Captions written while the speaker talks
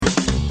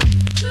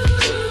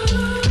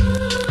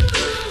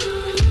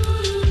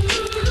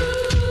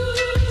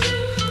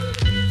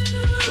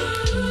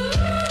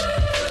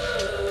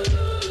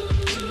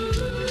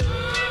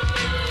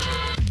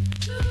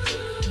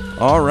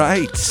All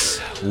right,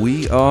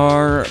 we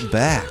are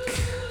back.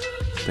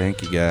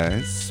 Thank you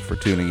guys for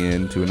tuning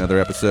in to another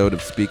episode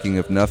of Speaking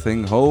of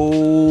Nothing.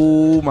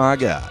 Oh my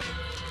God.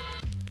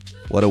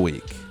 What a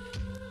week.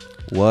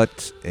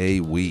 What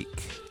a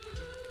week.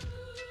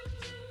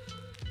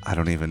 I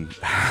don't even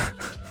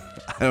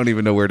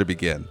know where to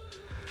begin.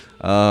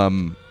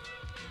 I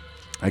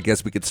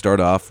guess we could start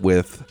off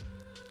with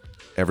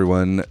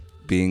everyone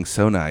being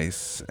so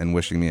nice and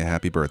wishing me a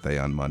happy birthday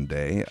on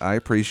Monday. I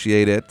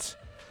appreciate it.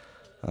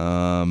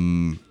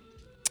 Not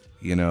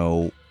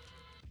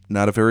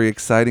a very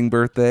exciting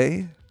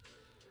birthday,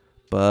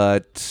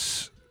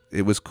 but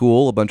it was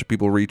cool. A bunch of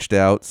people reached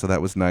out, so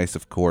that was nice,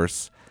 of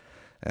course.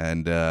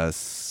 And I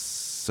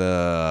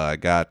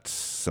got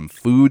some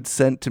food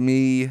sent to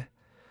me.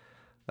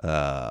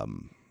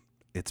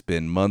 It's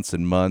been months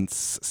and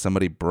months.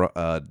 Somebody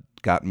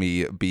got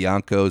me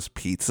Bianco's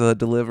pizza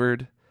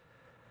delivered.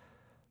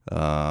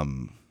 That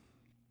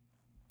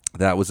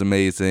was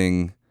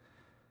amazing.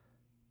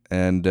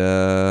 And,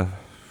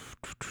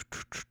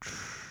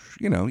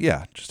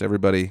 just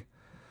everybody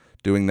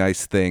doing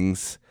nice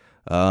things.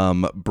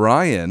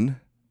 Brian,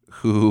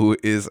 who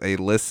is a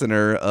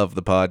listener of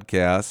the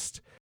podcast,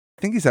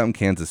 I think he's out in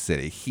Kansas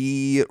City.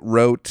 He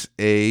wrote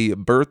a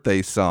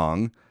birthday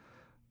song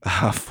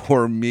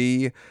for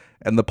me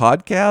and the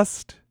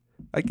podcast,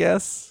 I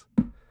guess.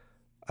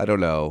 I don't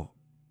know.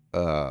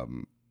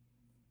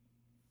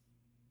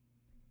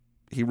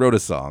 He wrote a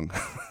song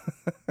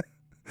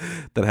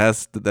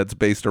that's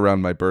based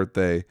around my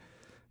birthday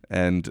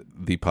and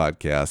the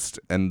podcast,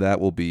 and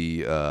that'll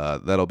be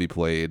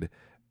played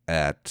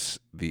at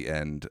the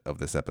end of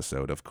this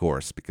episode, of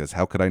course, because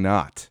how could I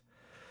not?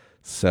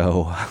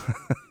 So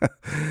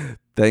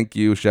thank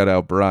you, shout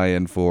out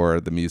Brian for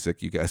the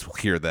music. You guys will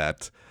hear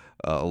that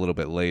a little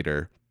bit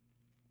later.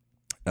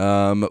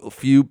 A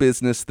few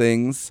business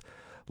things.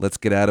 Let's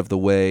get out of the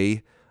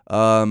way.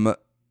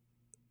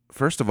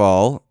 First of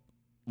all,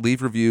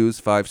 leave reviews,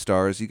 5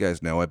 stars. You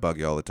guys know I bug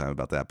you all the time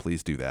about that.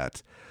 Please do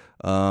that.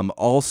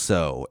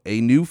 Also, a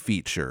new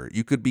feature.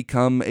 You could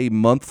become a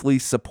monthly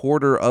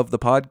supporter of the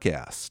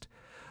podcast.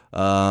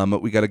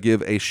 We got to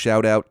give a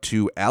shout out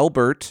to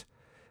Albert.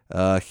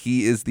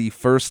 He is the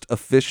first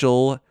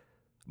official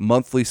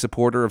monthly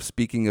supporter of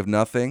Speaking of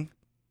Nothing.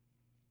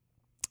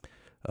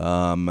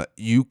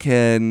 You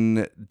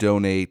can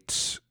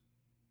donate.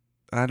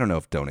 I don't know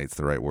if donate's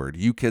the right word.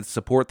 You can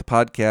support the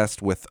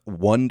podcast with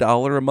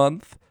 $1 a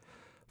month,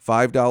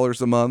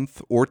 $5 a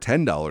month, or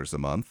 $10 a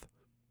month.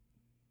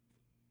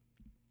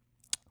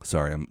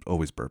 Sorry, I'm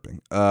always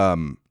burping.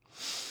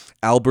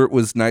 Albert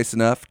was nice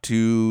enough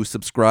to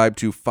subscribe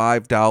to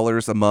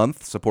 $5 a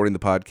month, supporting the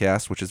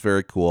podcast, which is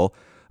very cool.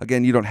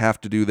 Again, you don't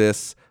have to do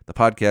this. The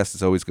podcast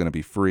is always going to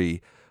be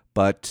free.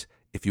 But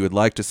if you would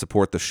like to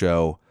support the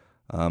show,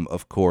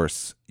 of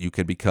course, you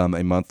can become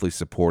a monthly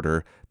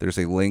supporter. There's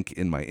a link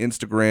in my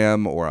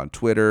Instagram or on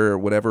Twitter or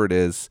whatever it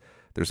is.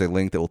 There's a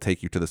link that will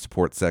take you to the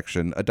support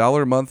section.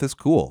 $1 a month is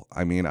cool.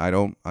 I mean,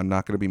 I'm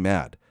not going to be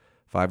mad.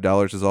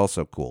 $5 is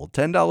also cool.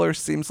 $10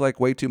 seems like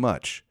way too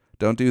much.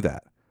 Don't do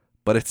that.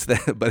 But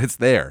it's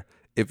there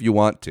if you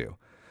want to.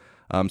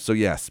 So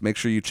yes, make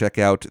sure you check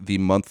out the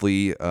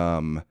monthly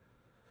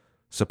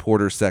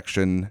supporter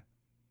section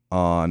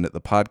on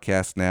the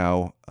podcast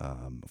now.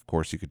 Of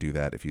course, you could do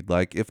that if you'd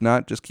like. If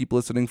not, just keep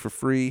listening for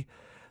free.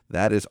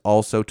 That is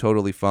also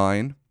totally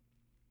fine.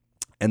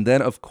 And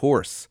then, of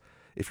course,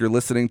 if you're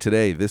listening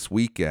today, this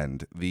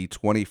weekend, the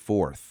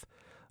 24th,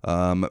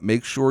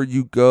 make sure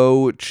you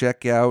go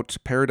check out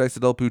Paradise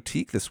Adult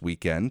Boutique this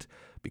weekend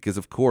because,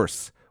 of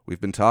course,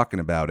 we've been talking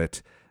about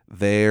it.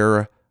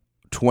 Their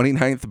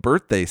 29th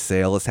birthday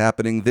sale is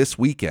happening this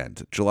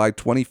weekend, July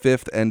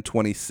 25th and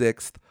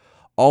 26th.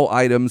 All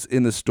items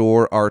in the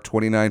store are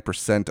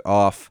 29%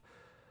 off.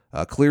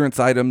 Clearance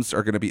items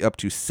are going to be up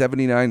to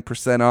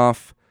 79%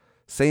 off.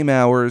 Same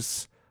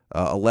hours,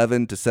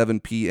 11 to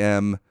 7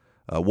 p.m.,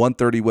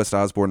 130 West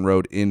Osborne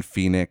Road in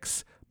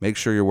Phoenix. Make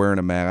sure you're wearing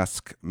a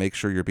mask. Make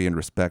sure you're being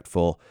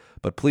respectful.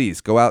 But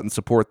please go out and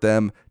support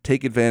them.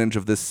 Take advantage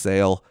of this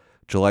sale,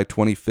 July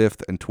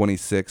 25th and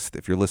 26th.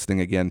 If you're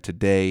listening again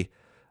today,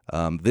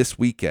 this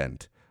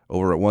weekend,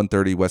 over at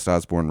 130 West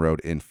Osborne Road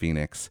in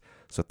Phoenix.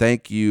 So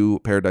thank you,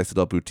 Paradise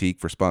Adult Boutique,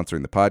 for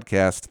sponsoring the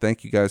podcast.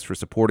 Thank you guys for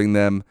supporting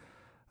them.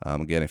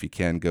 Again, if you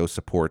can, go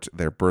support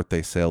their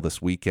birthday sale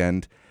this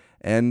weekend.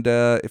 And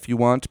if you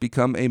want to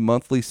become a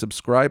monthly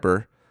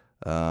subscriber,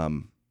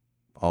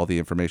 all the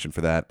information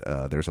for that,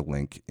 there's a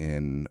link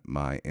in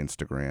my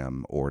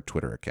Instagram or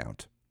Twitter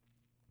account.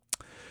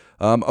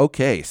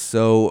 Okay,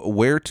 so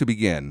where to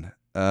begin?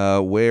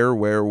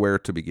 Where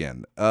to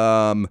begin?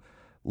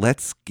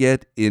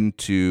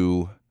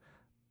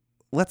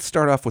 Let's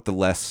start off with the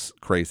less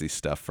crazy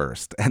stuff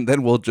first, and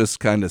then we'll just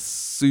kind of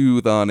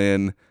soothe on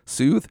in.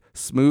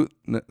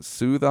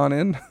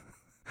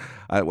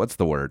 What's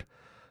the word?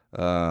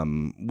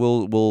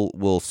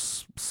 We'll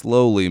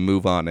slowly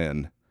move on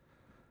in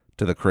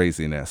to the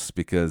craziness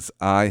because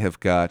I have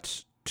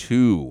got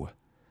two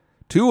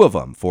of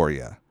them for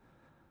you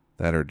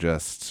that are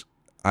just,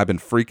 I've been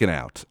freaking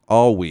out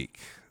all week.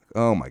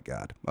 Oh my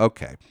God.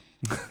 Okay.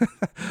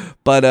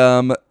 But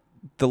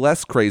the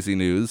less crazy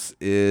news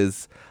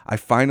is I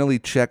finally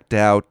checked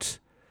out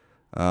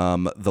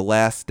The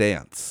Last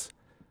Dance,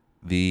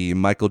 the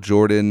Michael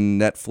Jordan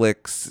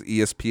Netflix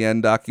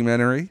ESPN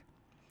documentary.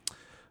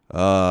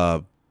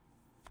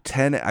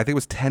 10, I think it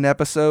was 10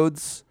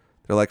 episodes.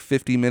 They're like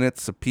 50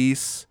 minutes a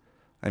piece.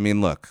 I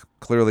mean, look,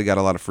 clearly got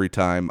a lot of free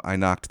time. I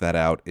knocked that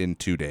out in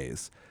 2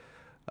 days.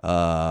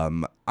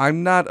 I'm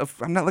not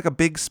like a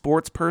big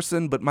sports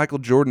person, but Michael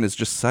Jordan is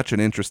just such an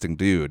interesting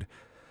dude.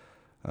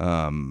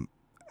 And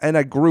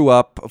I grew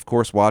up, of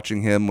course,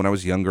 watching him when I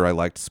was younger. I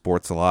liked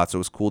sports a lot, so it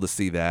was cool to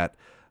see that.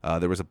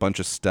 There was a bunch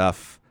of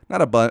stuff,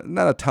 not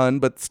a ton,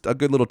 but a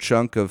good little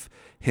chunk of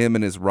him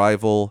and his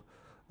rivalries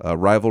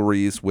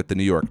with the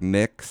New York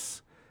Knicks.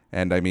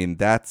 And I mean,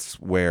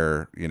 that's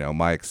where,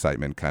 my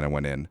excitement kind of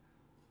went in.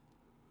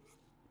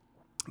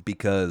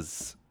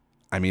 Because,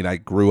 I mean, I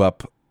grew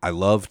up, I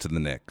loved the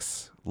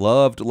Knicks.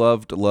 Loved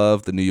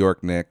the New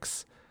York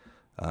Knicks.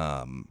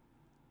 And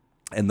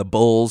the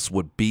Bulls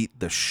would beat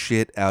the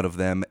shit out of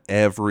them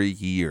every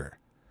year.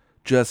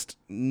 Just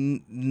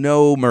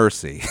no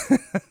mercy.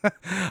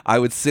 I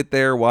would sit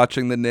there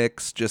watching the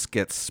Knicks just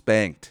get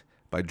spanked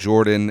by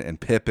Jordan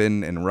and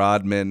Pippen and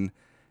Rodman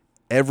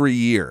every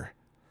year.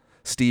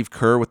 Steve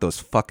Kerr with those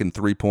fucking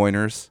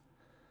three-pointers.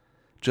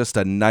 Just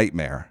a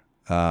nightmare.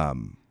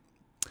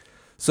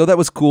 So that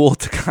was cool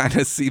to kind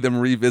of see them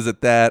revisit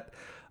that.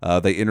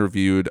 They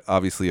interviewed,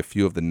 obviously, a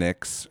few of the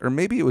Knicks. Or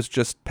maybe it was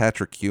just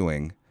Patrick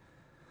Ewing.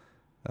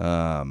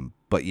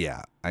 But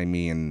yeah, I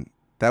mean,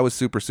 that was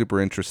super,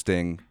 super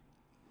interesting.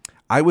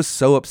 I was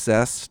so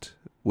obsessed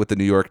with the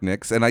New York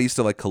Knicks. And I used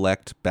to,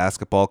 collect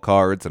basketball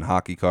cards and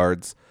hockey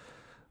cards.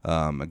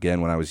 Again,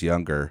 when I was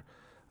younger.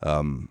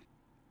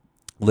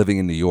 Living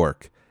in New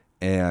York,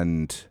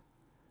 and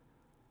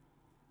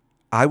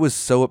I was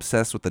so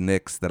obsessed with the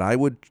Knicks that I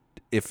would,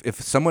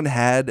 if someone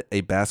had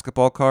a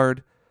basketball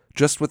card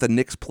just with a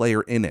Knicks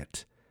player in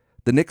it,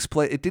 the Knicks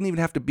it didn't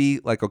even have to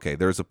be okay,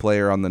 there's a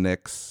player on the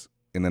Knicks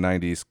in the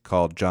 90s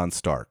called John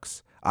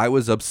Starks. I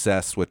was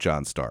obsessed with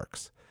John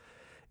Starks.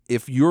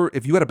 If you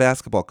had a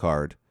basketball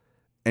card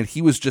and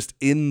he was just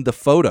in the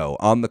photo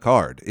on the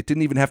card, it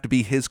didn't even have to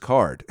be his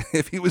card.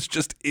 If he was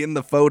just in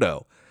the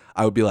photo,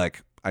 I would be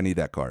like, I need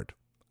that card.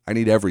 I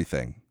need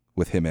everything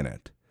with him in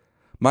it.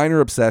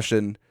 Minor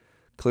obsession,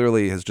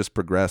 clearly has just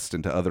progressed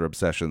into other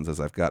obsessions as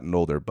I've gotten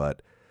older,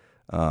 but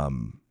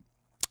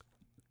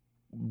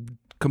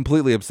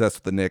completely obsessed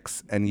with the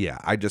Knicks. And yeah,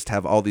 I just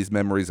have all these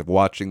memories of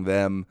watching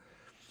them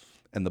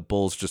and the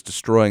Bulls just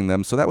destroying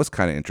them. So that was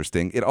kind of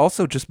interesting. It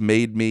also just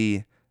made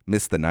me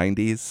miss the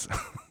 90s.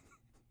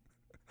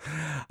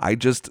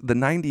 The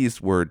 90s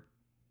were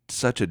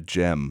such a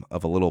gem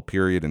of a little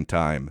period in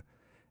time.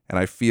 And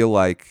I feel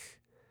like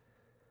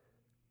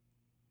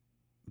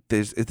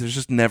there's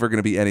just never going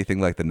to be anything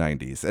like the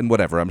 90s. And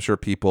whatever, I'm sure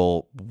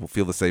people will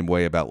feel the same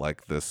way about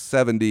the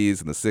 70s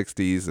and the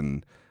 60s,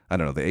 and I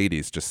don't know, the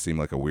 80s just seem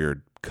like a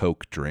weird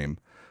Coke dream.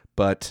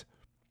 And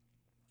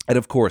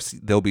of course,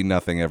 there'll be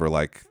nothing ever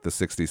like the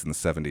 60s and the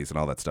 70s and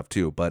all that stuff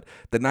too. But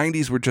the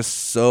 90s were just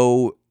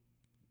so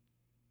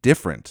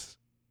different.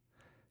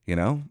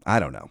 I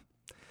don't know.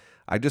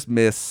 I just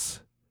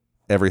miss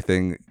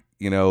everything.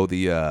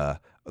 Does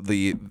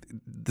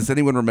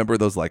anyone remember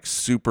those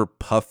super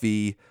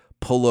puffy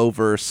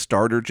pullover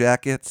starter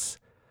jackets?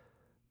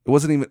 It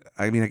wasn't even,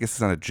 I guess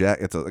it's not a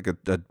jacket. It's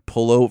a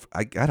pullover.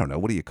 I don't know.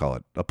 What do you call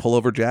it? A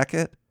pullover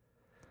jacket?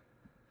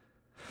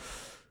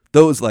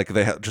 Those,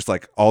 they had just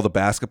all the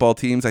basketball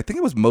teams. I think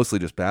it was mostly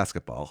just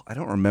basketball. I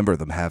don't remember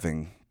them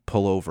having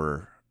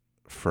pullover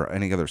for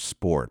any other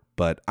sport,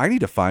 but I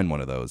need to find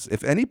one of those.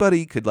 If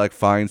anybody could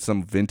find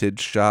some vintage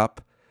shop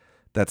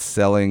that's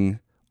selling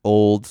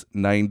old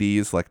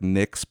 90s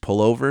Knicks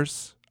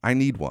pullovers, I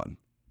need one.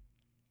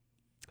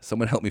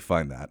 Someone help me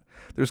find that.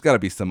 There's got to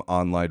be some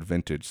online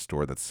vintage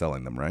store that's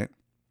selling them, right?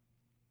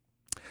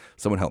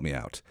 Someone help me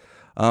out.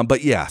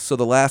 But yeah, so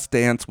The Last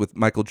Dance with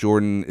Michael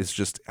Jordan is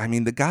just,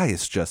 the guy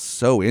is just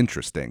so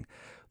interesting.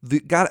 The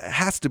guy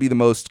has to be the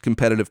most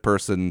competitive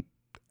person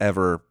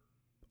ever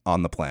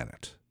on the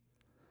planet.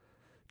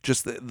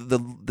 Just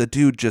the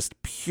dude,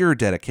 just pure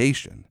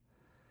dedication.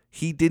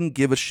 He didn't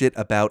give a shit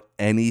about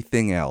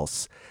anything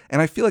else.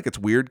 And I feel like it's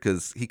weird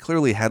because he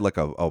clearly had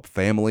a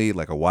family,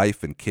 a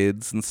wife and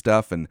kids and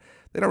stuff, and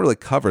they don't really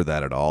cover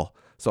that at all.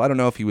 So I don't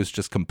know if he was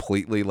just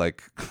completely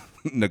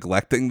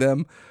neglecting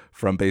them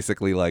from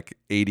basically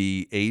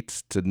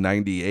 88 to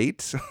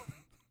 98.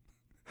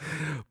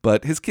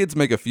 But his kids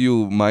make a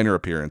few minor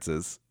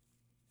appearances.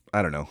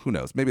 I don't know. Who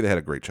knows? Maybe they had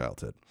a great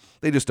childhood.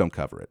 They just don't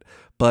cover it.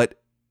 But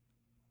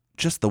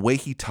just the way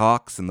he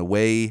talks and the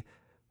way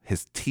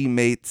his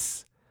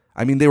teammates,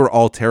 they were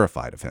all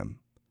terrified of him.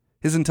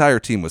 His entire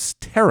team was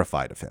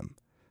terrified of him.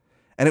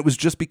 And it was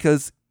just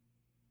because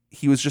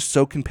he was just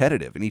so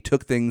competitive and he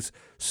took things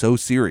so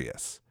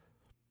serious.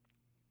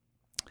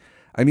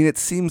 It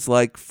seems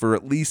like for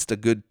at least a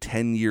good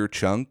 10-year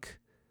chunk,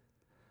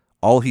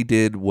 all he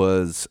did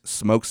was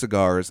smoke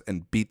cigars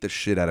and beat the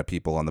shit out of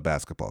people on the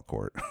basketball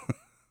court.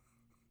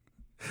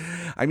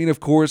 I mean, of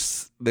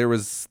course, there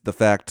was the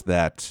fact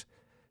that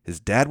his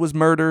dad was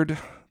murdered,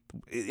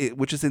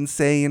 which is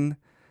insane.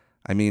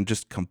 I mean,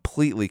 just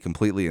completely,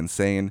 completely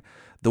insane.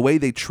 The way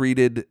they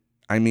treated,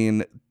 I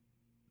mean,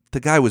 the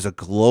guy was a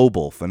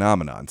global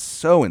phenomenon.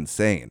 So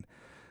insane.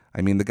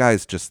 I mean, the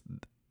guy's just,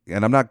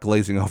 and I'm not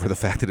glazing over the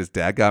fact that his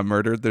dad got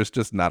murdered. There's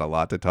just not a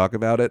lot to talk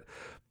about it.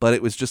 But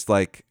it was just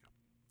like,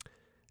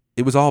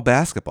 it was all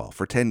basketball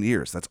for 10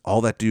 years. That's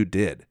all that dude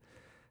did.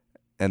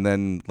 And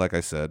then, like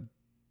I said,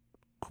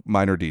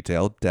 minor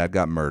detail, dad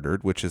got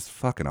murdered, which is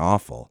fucking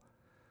awful.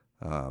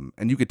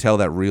 And you could tell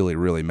that really,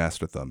 really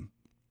messed with them.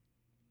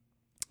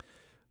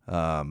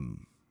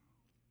 And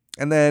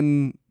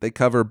then they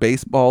cover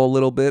baseball a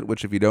little bit,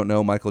 which if you don't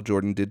know, Michael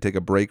Jordan did take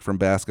a break from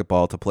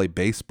basketball to play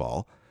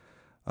baseball.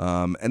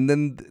 And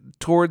then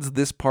towards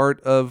this part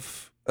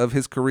of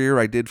his career,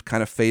 I did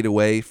kind of fade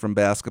away from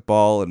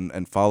basketball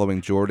and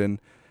following Jordan.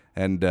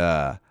 And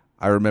I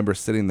remember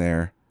sitting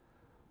there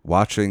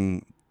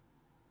watching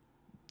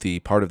the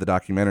part of the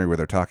documentary where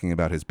they're talking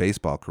about his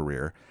baseball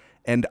career.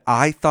 And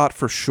I thought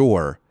for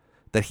sure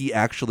that he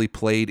actually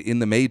played in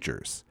the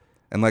majors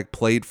and like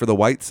played for the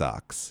White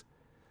Sox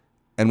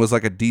and was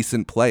like a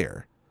decent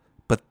player.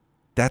 But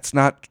that's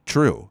not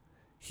true.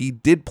 He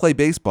did play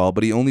baseball,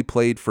 but he only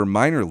played for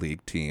minor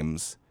league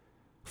teams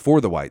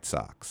for the White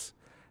Sox.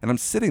 And I'm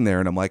sitting there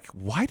and I'm like,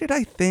 why did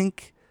I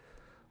think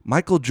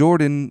Michael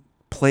Jordan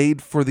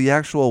played for the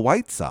actual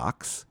White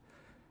Sox?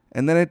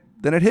 And then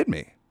it hit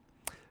me.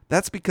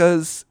 That's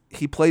because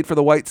he played for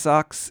the White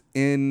Sox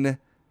in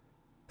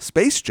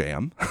Space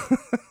Jam.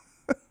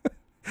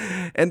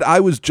 And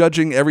I was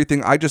judging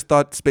everything. I just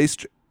thought Space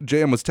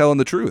Jam was telling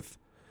the truth.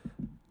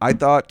 I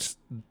thought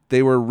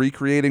they were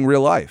recreating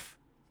real life.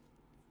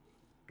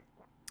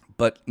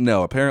 But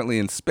no, apparently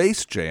in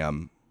Space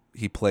Jam,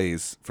 he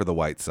plays for the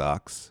White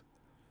Sox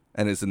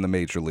and is in the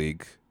major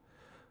league.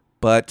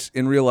 But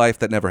in real life,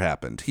 that never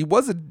happened. He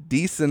was a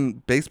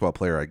decent baseball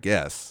player, I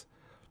guess.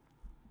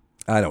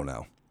 I don't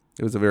know.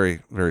 It was a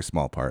very, very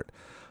small part.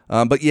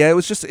 But yeah,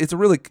 it's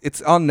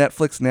on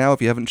Netflix now.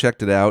 If you haven't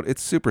checked it out,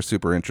 it's super,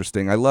 super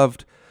interesting. I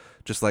loved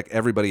just like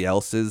everybody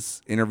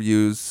else's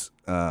interviews,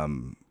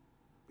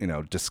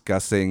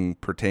 discussing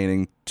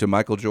pertaining to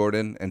Michael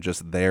Jordan and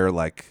just their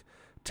like,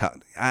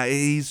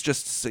 I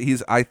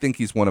think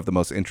he's one of the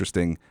most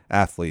interesting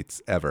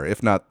athletes ever,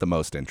 if not the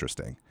most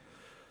interesting.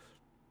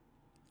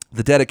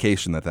 The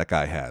dedication that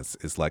guy has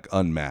is like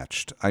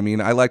unmatched. I mean,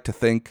 I like to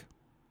think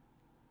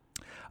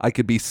I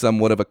could be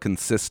somewhat of a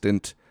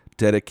consistent,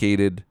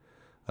 dedicated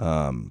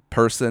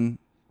person,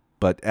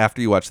 but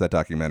after you watch that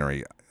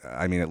documentary,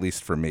 I mean, at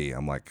least for me,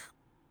 I'm like,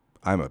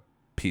 I'm a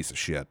piece of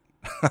shit.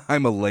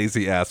 I'm a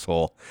lazy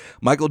asshole.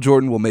 Michael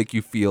Jordan will make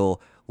you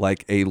feel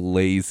like a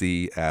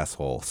lazy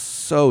asshole.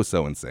 So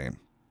insane.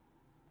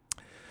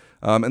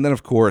 And then,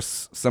 of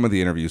course, some of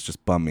the interviews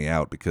just bum me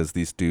out because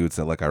these dudes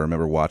that like I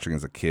remember watching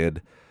as a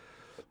kid,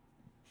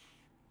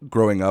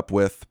 growing up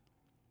with,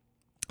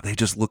 they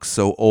just look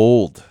so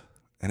old.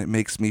 And it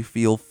makes me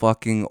feel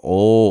fucking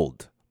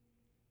old.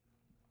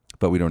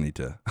 But we don't need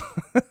to.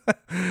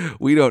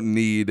 We don't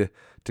need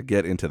to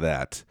get into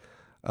that.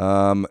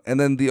 And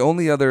then the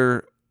only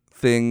other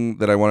thing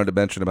that I wanted to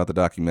mention about the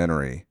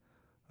documentary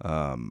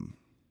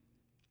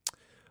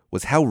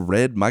was how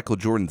red Michael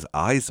Jordan's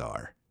eyes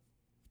are.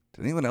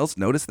 Did anyone else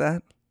notice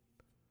that?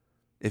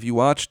 If you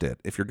watched it,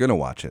 if you're going to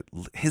watch it,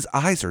 his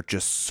eyes are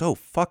just so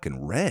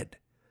fucking red.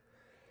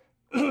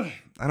 I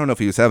don't know if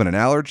he was having an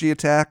allergy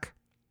attack,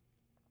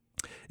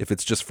 if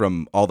it's just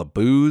from all the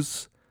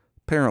booze.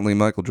 Apparently,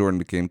 Michael Jordan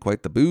became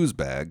quite the booze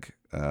bag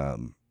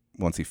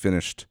once he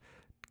finished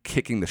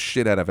kicking the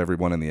shit out of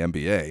everyone in the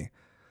NBA,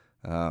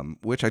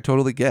 which I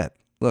totally get.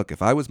 Look,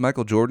 if I was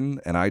Michael Jordan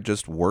and I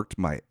just worked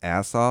my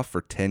ass off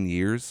for 10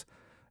 years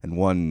and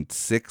won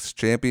 6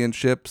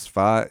 championships,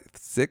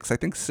 6,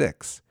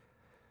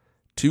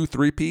 2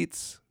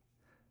 3-peats,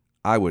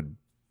 I would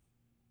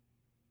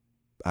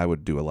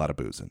do a lot of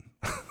boozing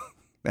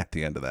at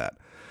the end of that.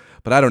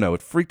 But I don't know.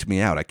 It freaked me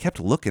out. I kept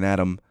looking at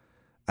him.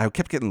 I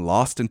kept getting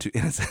lost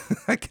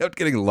I kept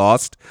getting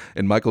lost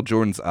in Michael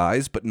Jordan's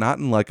eyes, but not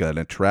in like an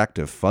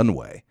attractive, fun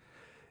way.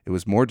 It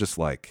was more just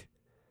like,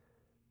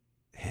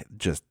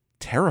 just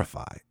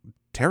terrifying.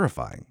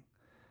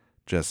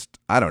 Just,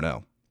 I don't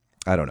know.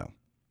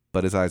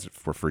 But his eyes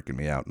were freaking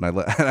me out. And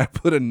I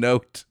put a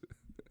note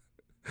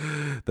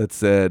that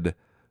said,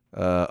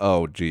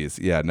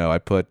 I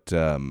put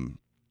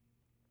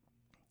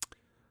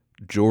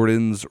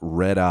Jordan's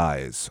red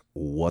eyes.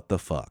 What the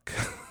fuck?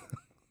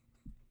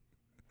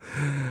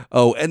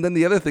 Oh, and then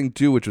the other thing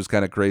too, which was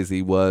kind of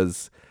crazy,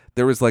 was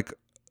there was like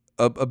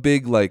a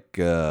big like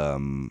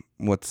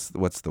what's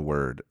the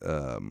word?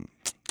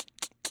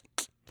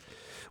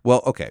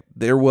 Well, okay,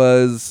 there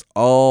was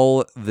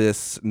all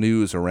this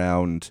news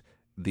around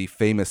the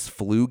famous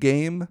flu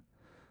game.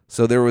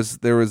 So there was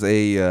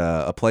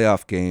a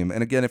playoff game,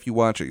 and again, if you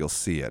watch it, you'll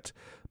see it.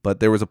 But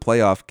there was a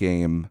playoff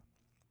game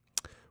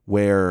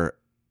where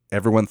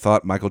everyone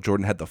thought Michael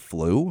Jordan had the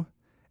flu,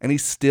 and he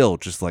still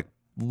just like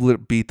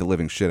beat the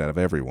living shit out of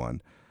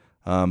everyone.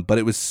 But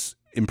it was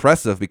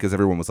impressive because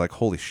everyone was like,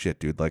 holy shit,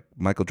 dude, like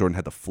Michael Jordan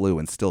had the flu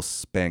and still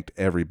spanked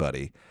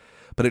everybody.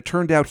 But it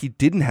turned out he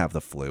didn't have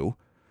the flu.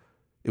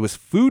 It was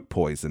food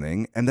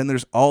poisoning. And then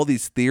there's all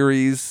these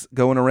theories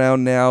going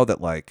around now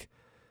that like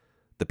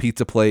the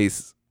pizza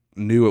place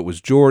knew it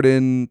was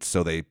Jordan.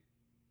 So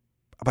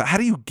but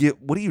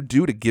what do you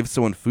do to give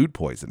someone food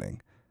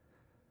poisoning?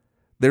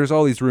 There's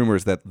all these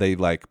rumors that they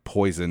like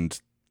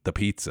poisoned the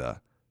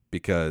pizza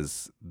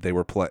because they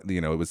were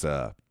it was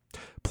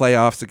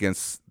playoffs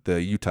against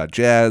the Utah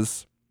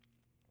Jazz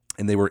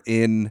and they were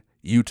in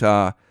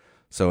Utah.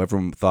 So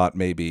everyone thought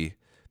maybe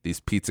these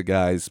pizza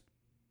guys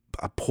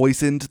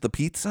poisoned the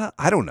pizza.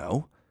 I don't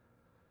know.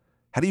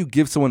 How do you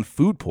give someone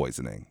food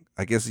poisoning?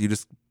 I guess you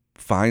just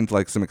find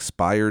like some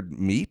expired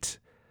meat.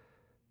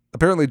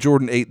 Apparently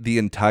Jordan ate the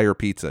entire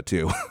pizza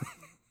too.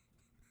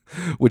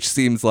 Which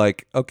seems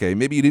like, okay,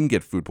 maybe you didn't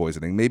get food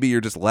poisoning. Maybe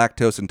you're just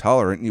lactose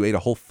intolerant and you ate a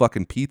whole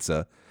fucking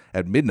pizza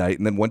at midnight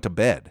and then went to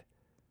bed.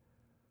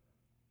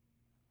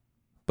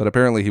 But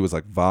apparently he was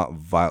like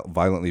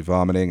violently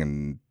vomiting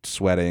and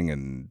sweating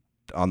and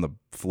on the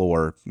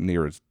floor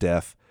near his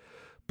death.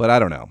 But I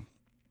don't know.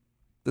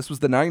 This was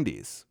the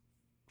 90s.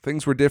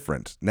 Things were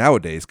different.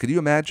 Nowadays, could you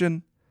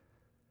imagine?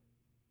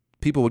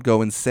 People would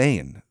go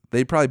insane.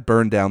 They'd probably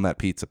burn down that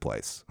pizza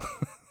place.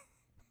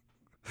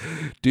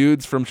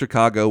 Dudes from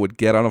Chicago would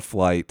get on a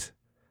flight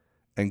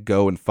and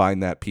go and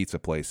find that pizza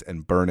place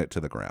and burn it to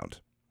the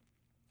ground.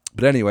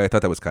 But anyway, I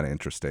thought that was kind of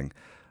interesting.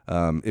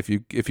 If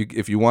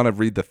you want to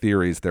read the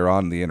theories, they're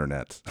on the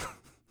internet.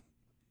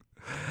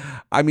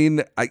 I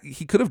mean,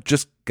 he could have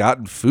just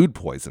gotten food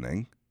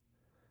poisoning.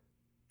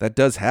 That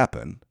does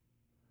happen.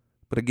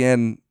 But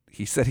again,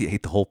 he said he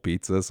ate the whole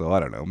pizza, so I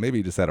don't know. Maybe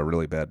he just had a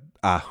really bad...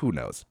 who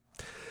knows?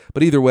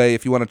 But either way,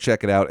 if you want to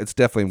check it out, it's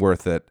definitely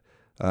worth it.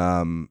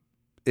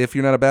 If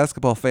you're not a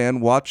basketball fan,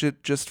 watch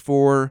it just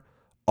for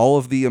all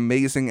of the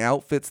amazing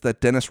outfits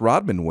that Dennis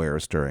Rodman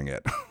wears during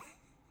it.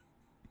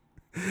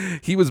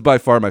 He was by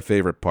far my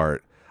favorite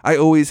part. I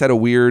always had a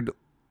weird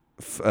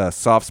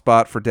soft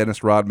spot for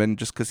Dennis Rodman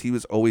just because he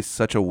was always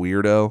such a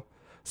weirdo,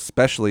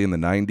 especially in the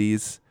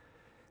 90s.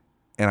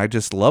 And I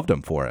just loved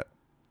him for it.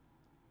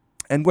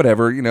 And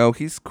whatever,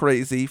 he's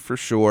crazy for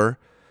sure.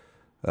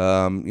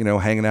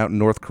 Hanging out in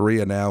North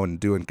Korea now and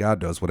doing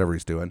God knows whatever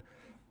he's doing.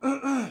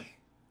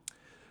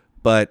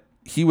 But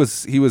he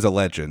was a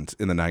legend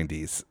in the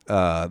 90s.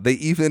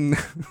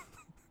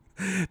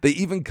 They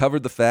even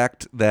covered the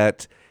fact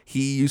that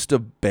he used to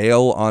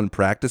bail on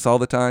practice all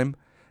the time.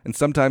 And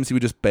sometimes he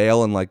would just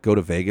bail and like go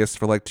to Vegas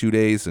for like 2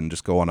 days and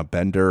just go on a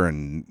bender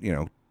and,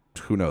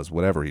 who knows,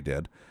 whatever he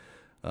did.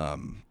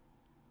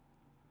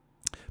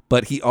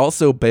 But he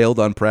also bailed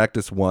on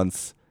practice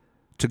once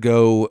to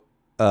go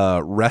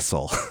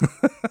wrestle,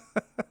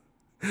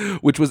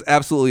 which was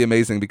absolutely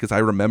amazing because I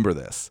remember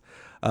this.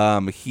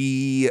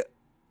 He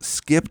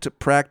skipped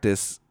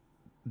practice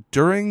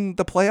during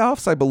the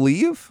playoffs, I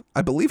believe.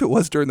 I believe it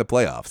was during the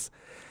playoffs.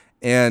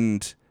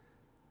 And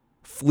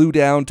flew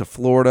down to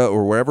Florida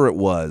or wherever it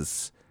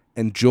was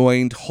and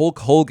joined Hulk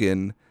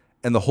Hogan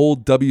and the whole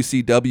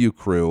WCW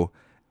crew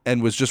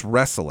and was just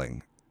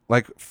wrestling.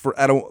 Like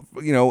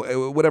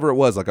whatever it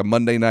was, like a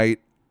Monday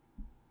Night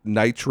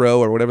Nitro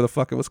or whatever the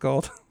fuck it was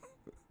called.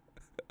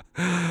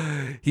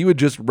 He would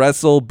just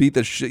wrestle, beat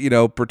the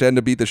shit, pretend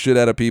to beat the shit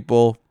out of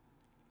people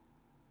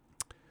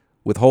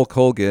with Hulk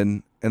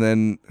Hogan, and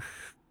then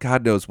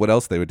God knows what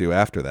else they would do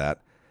after that.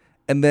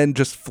 And then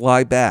just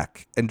fly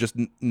back and just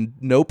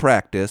no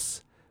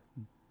practice,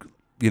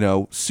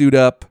 suit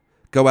up,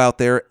 go out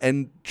there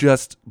and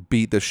just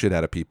beat the shit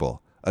out of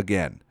people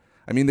again.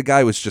 I mean, the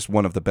guy was just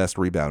one of the best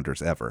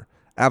rebounders ever.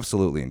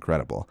 Absolutely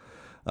incredible.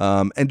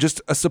 And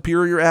just a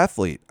superior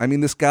athlete. I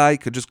mean, this guy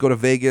could just go to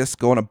Vegas,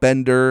 go on a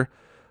bender,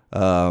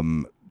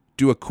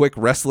 do a quick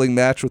wrestling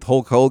match with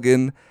Hulk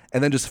Hogan,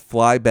 and then just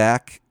fly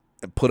back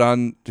and put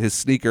on his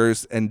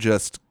sneakers and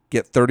just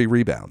get 30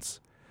 rebounds.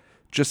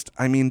 Just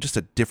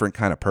a different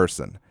kind of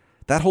person.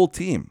 That whole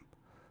team,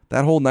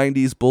 that whole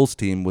 90s Bulls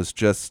team was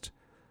just,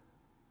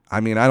 I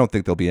don't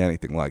think there'll be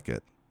anything like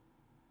it.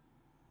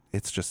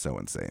 It's just so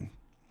insane.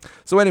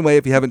 So anyway,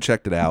 if you haven't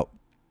checked it out,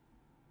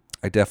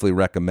 I definitely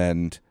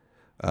recommend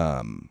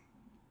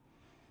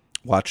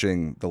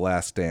watching The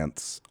Last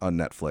Dance on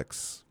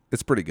Netflix.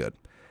 It's pretty good.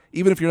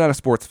 Even if you're not a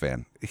sports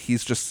fan,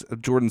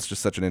 Jordan's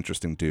just such an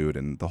interesting dude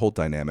and the whole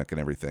dynamic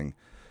and everything.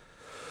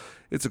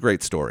 It's a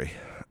great story.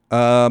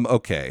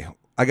 Okay.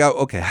 I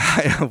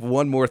have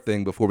one more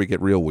thing before we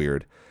get real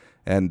weird.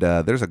 And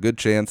there's a good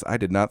chance I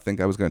did not think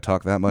I was going to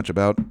talk that much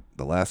about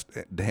The Last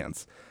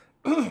Dance.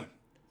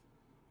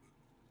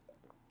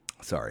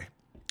 Sorry.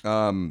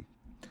 I'm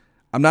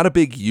not a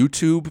big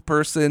YouTube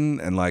person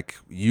and like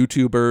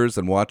YouTubers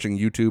and watching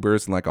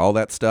YouTubers and like all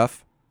that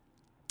stuff.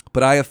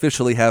 But I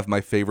officially have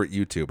my favorite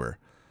YouTuber.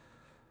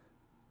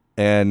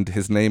 And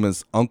his name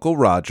is Uncle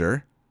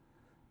Roger.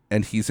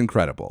 And he's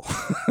incredible.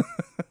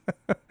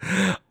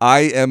 I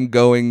am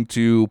going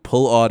to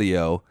pull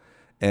audio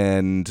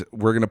and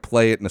we're going to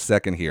play it in a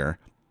second here.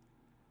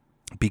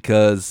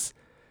 Because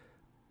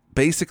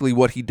basically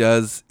what he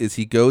does is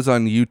he goes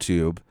on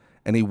YouTube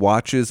and he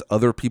watches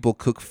other people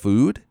cook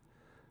food.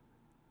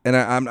 And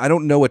I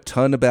don't know a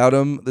ton about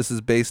him. This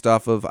is based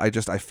off of, I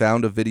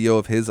found a video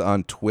of his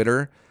on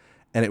Twitter,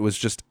 and it was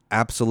just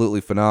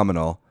absolutely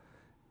phenomenal.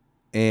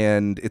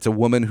 And it's a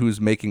woman who's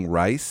making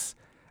rice,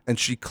 and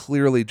she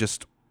clearly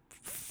just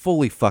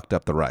fully fucked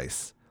up the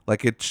rice.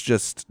 Like, it's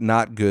just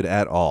not good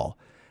at all.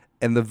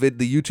 And the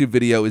YouTube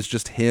video is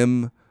just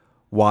him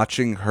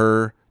watching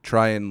her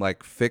try and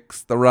like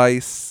fix the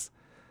rice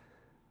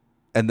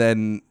and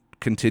then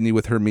continue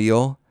with her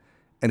meal.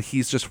 And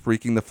he's just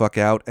freaking the fuck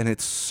out, and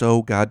it's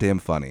so goddamn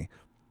funny.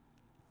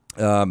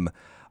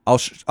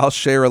 I'll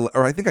share,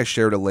 or I think I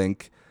shared a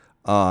link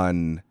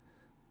on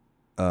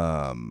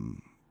my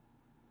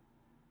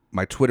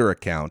Twitter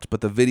account,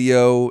 but the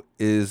video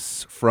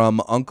is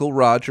from Uncle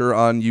Roger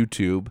on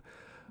YouTube.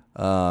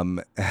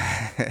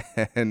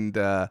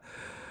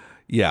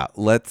 Yeah,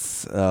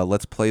 let's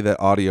play that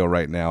audio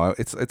right now.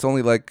 It's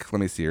only like,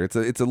 let me see here.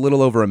 It's a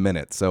little over a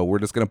minute, so we're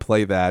just gonna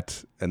play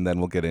that, and then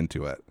we'll get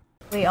into it.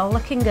 We are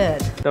looking good.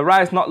 The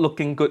rice not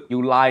looking good,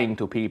 you lying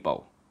to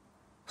people.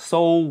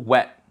 So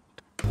wet.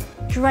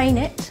 Drain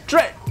it.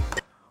 Drain.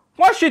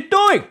 What's she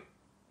doing?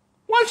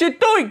 What's she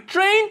doing?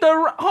 Drain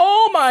the...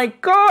 Oh my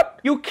God.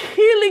 You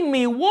killing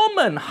me,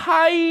 woman.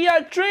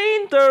 Hiya,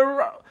 drain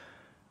the...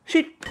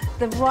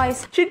 The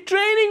rice. She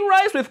draining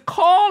rice with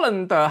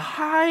colander.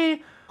 Hi.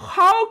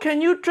 How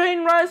can you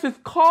drain rice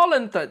with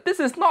colander?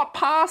 This is not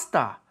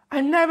pasta.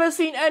 I never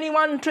seen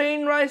anyone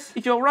drain rice.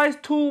 If your rice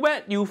too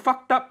wet, you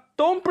fucked up.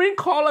 Don't bring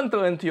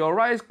colander into your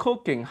rice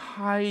cooking.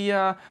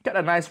 Hiya. Get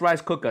a nice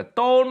rice cooker.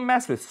 Don't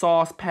mess with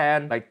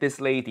saucepan like this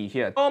lady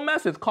here. Don't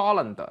mess with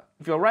colander.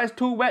 If your rice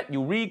too wet,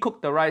 you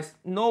recook the rice.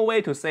 No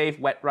way to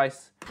save wet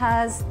rice.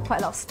 Has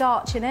quite a lot of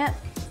starch in it,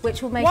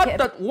 which will make What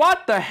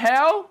the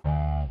hell?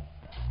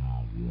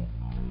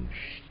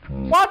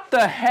 What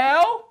the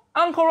hell?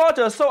 Uncle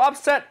Roger is so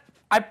upset.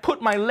 I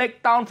put my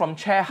leg down from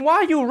chair. Why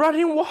are you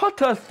running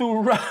water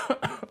through...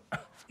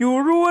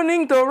 You're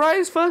ruining the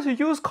rice. First you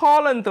use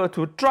colander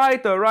to dry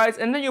the rice,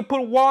 and then you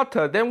put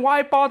water. Then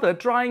why bother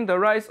drying the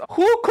rice?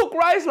 Who cook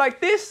rice like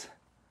this?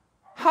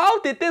 How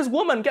did this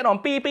woman get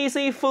on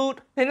BBC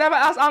Food? They never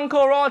asked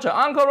Uncle Roger.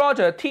 Uncle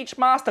Roger teach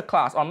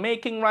masterclass on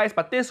making rice,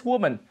 but this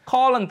woman,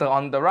 colander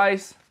on the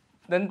rice,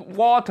 then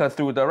water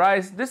through the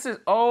rice. This is...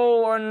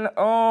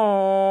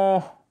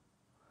 Oh.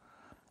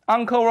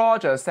 Uncle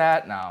Roger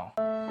sad now.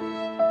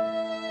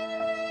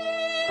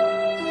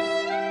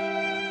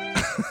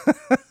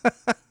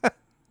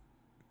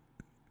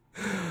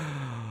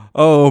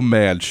 Oh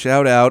man,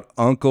 shout out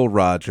Uncle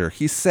Roger.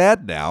 He's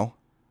sad now,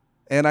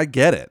 and I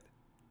get it.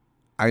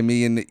 I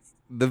mean,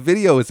 the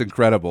video is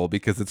incredible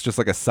because it's just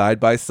like a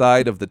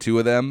side-by-side of the two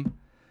of them,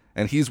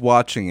 and he's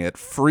watching it,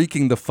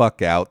 freaking the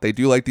fuck out. They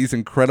do like these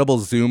incredible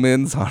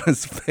zoom-ins on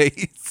his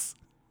face.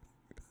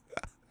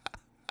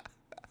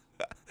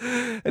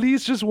 And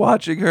he's just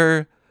watching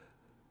her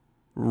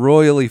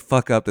royally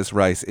fuck up this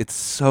rice. It's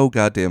so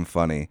goddamn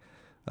funny.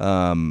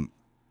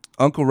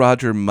 Uncle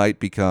Roger might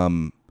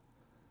become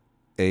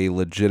a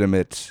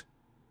legitimate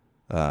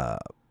part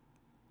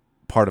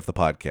of the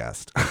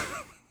podcast.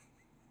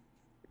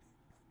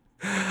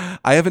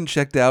 I haven't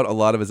checked out a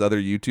lot of his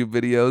other YouTube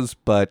videos,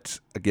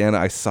 but again,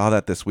 I saw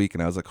that this week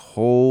and I was like,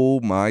 oh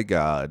my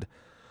God,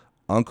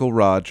 Uncle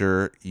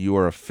Roger, you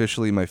are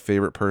officially my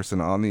favorite person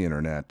on the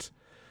internet.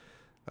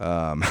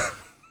 I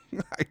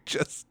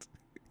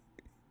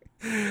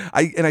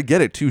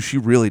get it too. She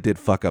really did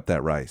fuck up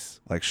that rice.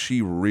 Like, she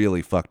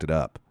really fucked it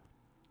up.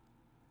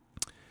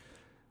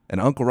 And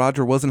Uncle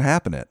Roger wasn't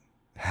having it.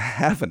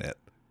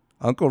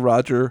 Uncle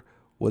Roger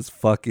was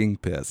fucking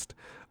pissed.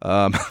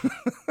 God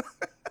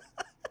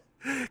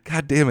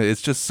damn it.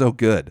 It's just so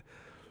good.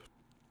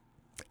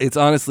 It's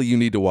honestly, you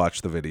need to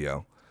watch the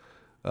video.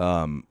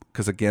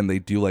 Because again, they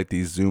do like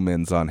these zoom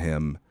ins on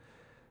him.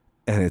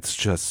 And it's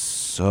just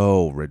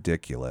so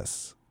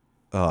ridiculous.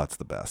 Oh, it's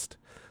the best.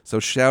 So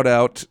shout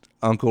out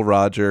Uncle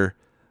Roger.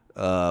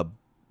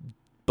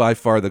 By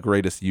far the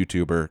greatest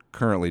YouTuber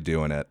currently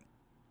doing it.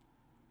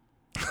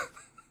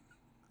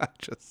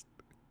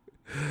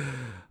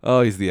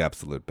 He's the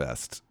absolute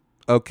best.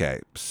 Okay,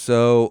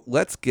 so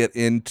let's get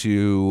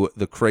into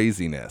the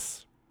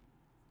craziness.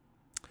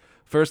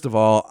 First of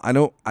all, I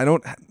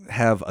don't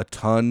have a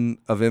ton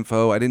of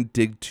info. I didn't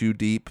dig too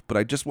deep, but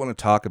I just want to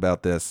talk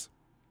about this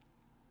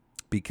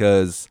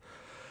because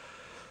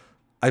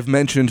I've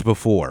mentioned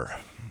before,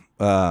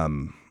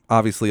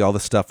 obviously all the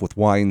stuff with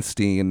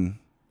Weinstein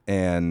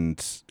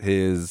and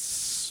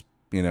his,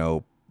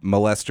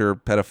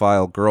 molester,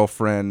 pedophile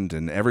girlfriend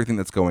and everything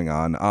that's going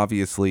on.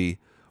 Obviously,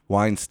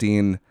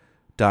 Weinstein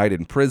died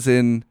in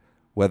prison,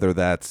 whether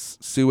that's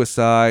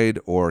suicide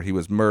or he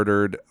was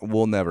murdered,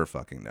 we'll never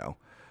fucking know.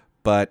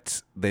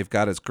 But they've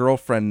got his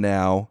girlfriend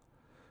now.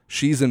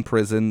 She's in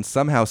prison,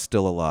 somehow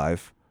still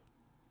alive.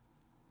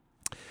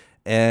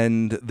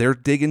 And they're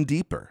digging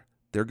deeper.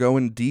 They're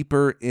going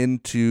deeper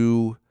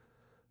into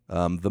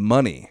the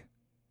money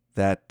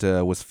that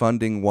was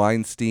funding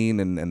Weinstein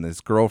and his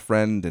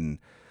girlfriend, and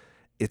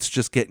it's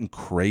just getting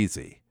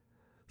crazy.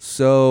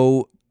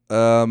 So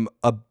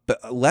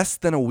less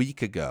than a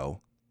week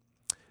ago,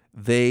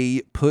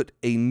 they put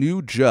a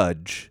new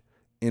judge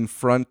in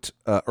front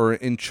or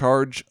in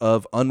charge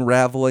of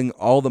unraveling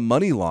all the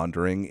money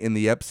laundering in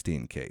the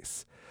Epstein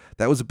case.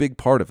 That was a big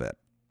part of it.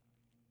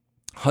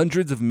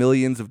 Hundreds of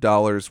millions of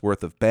dollars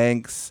worth of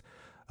banks,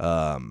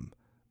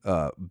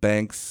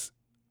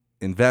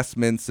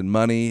 investments and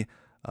money,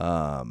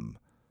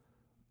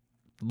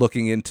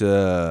 looking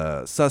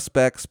into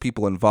suspects,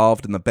 people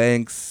involved in the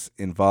banks,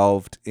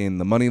 involved in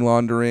the money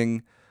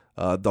laundering,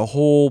 the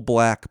whole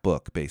black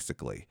book,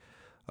 basically.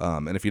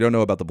 And if you don't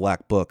know about the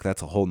black book,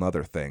 that's a whole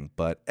nother thing.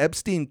 But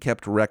Epstein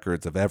kept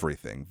records of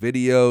everything.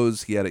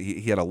 Videos, he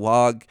had a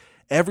log.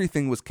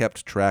 Everything was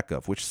kept track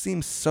of, which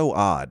seems so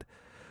odd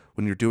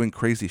when you're doing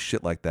crazy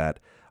shit like that.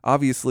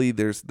 Obviously,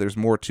 there's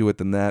more to it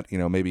than that.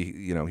 Maybe,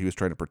 he was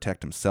trying to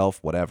protect himself,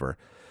 whatever.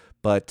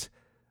 But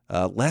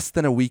less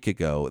than a week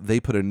ago, they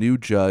put a new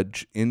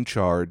judge in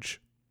charge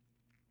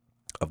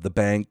of the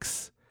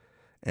banks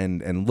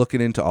and looking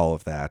into all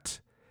of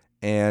that.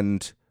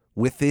 And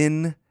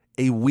within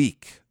a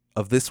week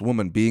of this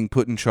woman being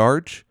put in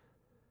charge,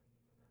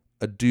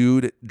 a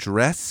dude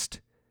dressed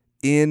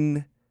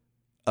in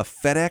a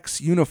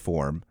FedEx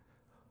uniform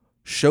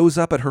shows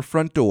up at her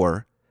front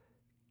door,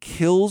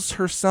 kills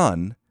her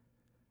son,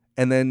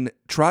 and then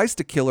tries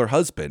to kill her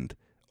husband,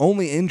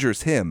 only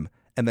injures him,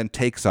 and then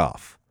takes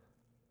off.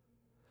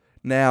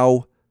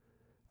 Now,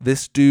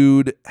 this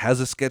dude has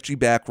a sketchy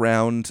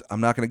background.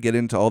 I'm not going to get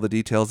into all the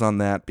details on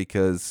that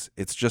because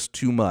it's just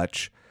too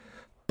much.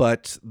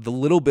 But the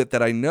little bit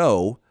that I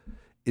know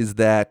is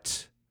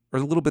that, or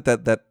the little bit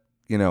that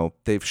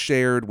they've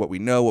shared, what we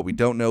know, what we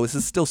don't know, this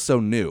is still so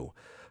new.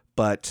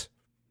 But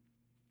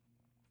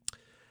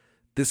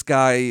this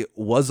guy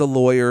was a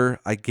lawyer,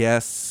 I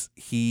guess.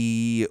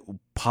 He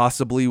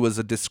possibly was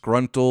a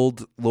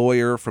disgruntled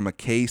lawyer from a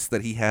case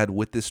that he had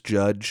with this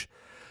judge.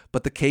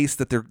 But the case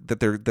that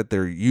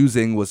they're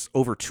using was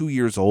over 2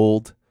 years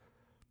old.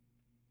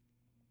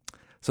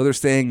 So they're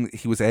saying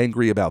he was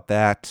angry about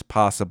that,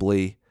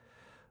 possibly.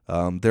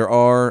 There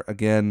are,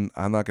 again,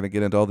 I'm not going to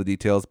get into all the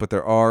details, but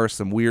there are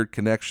some weird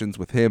connections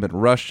with him and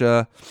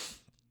Russia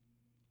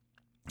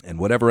and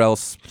whatever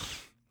else.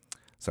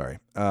 Sorry.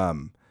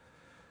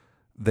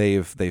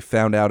 They've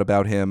found out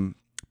about him,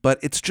 but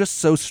it's just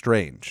so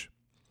strange.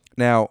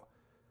 Now,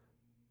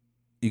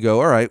 you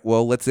go, all right,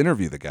 well, let's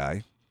interview the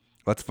guy.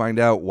 Let's find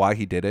out why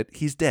he did it.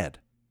 He's dead.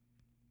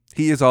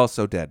 He is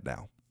also dead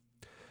now.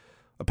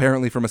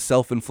 Apparently from a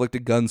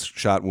self-inflicted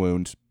gunshot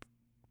wound.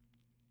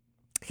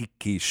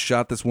 He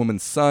shot this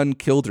woman's son,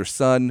 killed her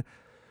son,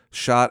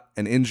 shot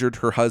and injured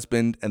her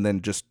husband, and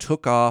then just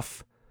took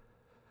off,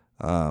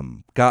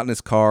 got in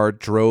his car,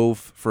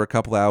 drove for a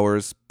couple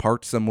hours,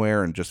 parked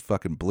somewhere, and just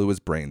fucking blew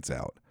his brains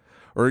out.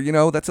 Or,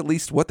 that's at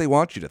least what they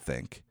want you to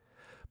think.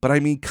 But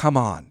I mean, come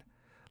on.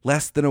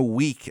 Less than a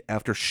week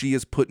after she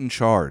is put in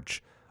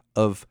charge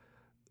of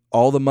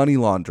all the money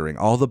laundering,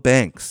 all the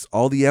banks,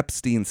 all the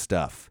Epstein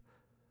stuff,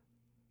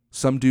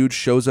 some dude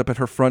shows up at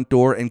her front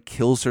door and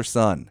kills her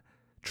son.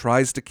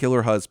 Tries to kill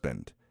her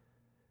husband.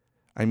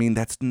 I mean,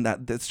 that's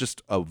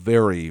just a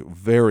very,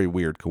 very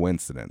weird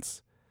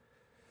coincidence.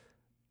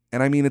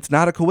 And I mean, it's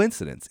not a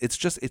coincidence. It's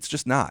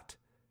just not.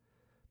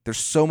 There's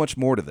so much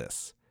more to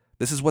this.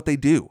 This is what they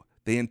do.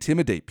 They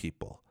intimidate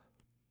people.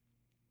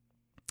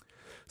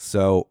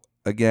 So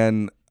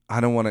again,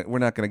 we're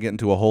not going to get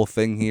into a whole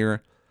thing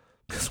here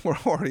because we're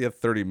already at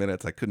 30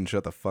 minutes. I couldn't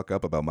shut the fuck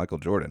up about Michael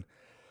Jordan.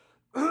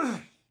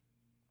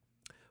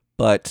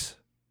 But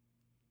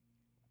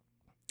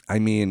I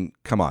mean,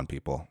 come on,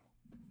 people.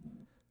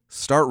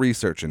 Start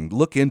researching.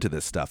 Look into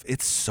this stuff.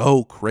 It's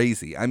so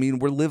crazy. I mean,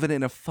 we're living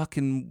in a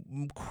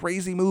fucking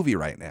crazy movie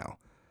right now.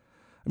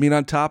 I mean,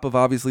 on top of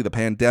obviously the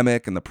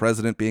pandemic and the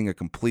president being a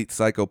complete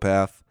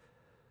psychopath,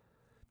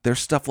 there's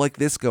stuff like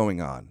this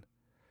going on.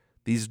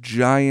 These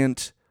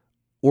giant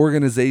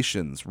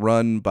organizations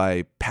run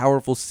by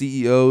powerful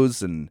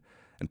CEOs and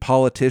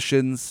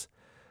politicians,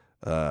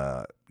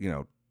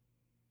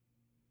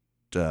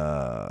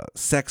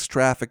 sex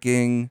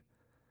trafficking,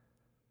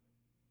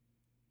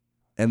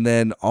 and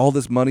then all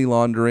this money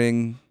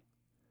laundering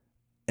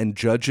and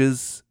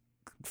judges,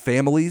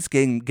 families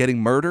getting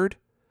murdered.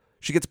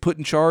 She gets put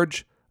in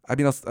charge. I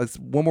mean,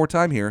 one more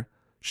time here.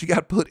 She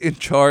got put in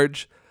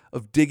charge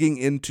of digging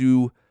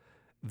into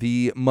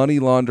the money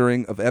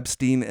laundering of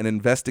Epstein and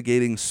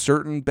investigating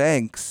certain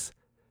banks,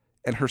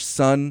 and her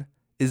son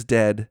is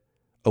dead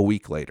a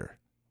week later.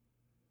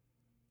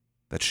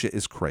 That shit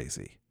is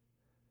crazy.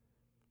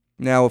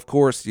 Now, of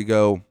course, you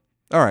go,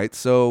 all right,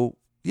 so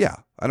yeah,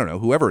 I don't know,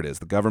 whoever it is,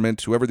 the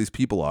government, whoever these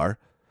people are,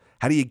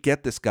 how do you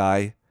get this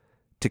guy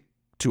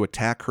to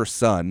attack her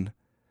son,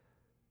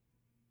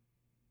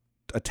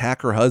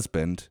 attack her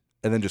husband,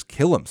 and then just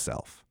kill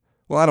himself?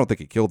 Well, I don't think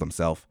he killed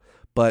himself,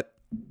 but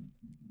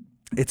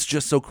it's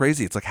just so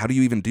crazy. It's like, how do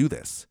you even do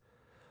this?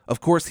 Of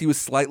course, he was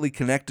slightly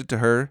connected to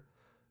her,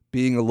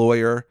 being a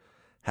lawyer,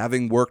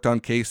 having worked on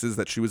cases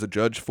that she was a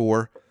judge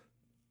for.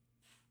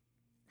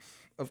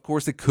 Of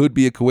course, it could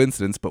be a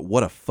coincidence, but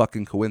what a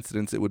fucking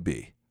coincidence it would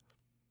be.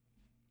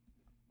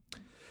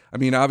 I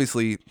mean,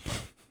 obviously,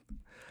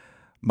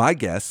 my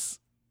guess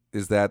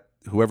is that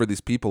whoever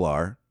these people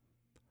are,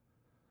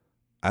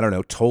 I don't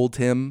know, told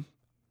him,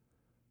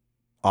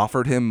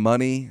 offered him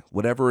money,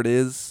 whatever it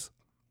is.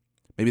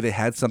 Maybe they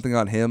had something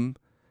on him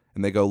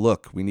and they go,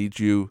 look, we need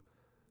you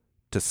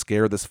to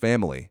scare this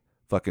family.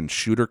 Fucking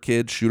shoot her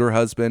kid, shoot her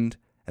husband,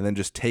 and then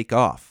just take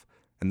off.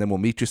 And then we'll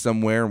meet you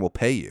somewhere and we'll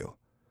pay you.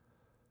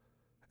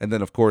 And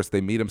then, of course,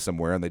 they meet him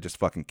somewhere and they just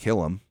fucking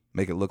kill him,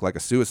 make it look like a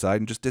suicide,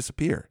 and just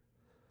disappear.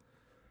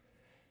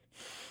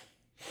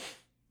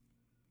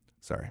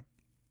 Sorry.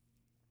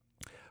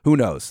 Who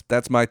knows?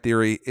 That's my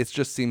theory. It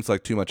just seems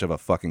like too much of a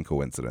fucking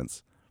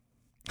coincidence.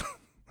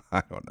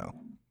 I don't know.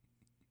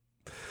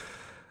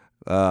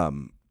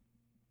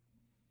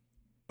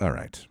 All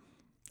right.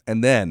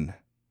 And then,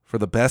 for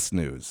the best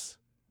news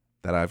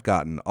that I've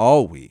gotten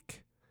all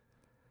week,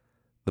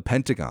 the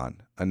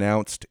Pentagon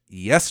announced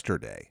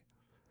yesterday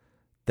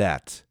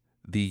that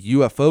the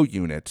UFO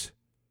unit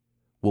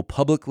will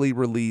publicly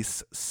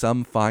release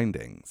some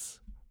findings.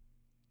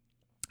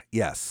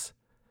 Yes.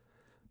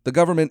 The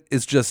government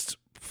is just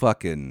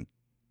fucking...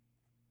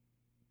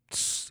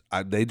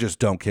 They just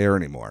don't care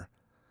anymore.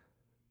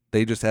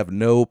 They just have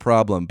no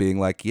problem being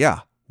like, yeah,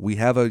 we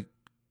have an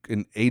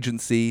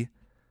agency,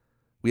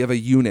 we have a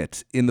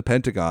unit in the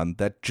Pentagon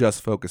that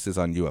just focuses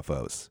on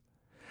UFOs.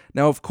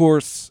 Now, of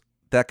course,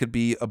 that could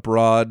be a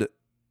broad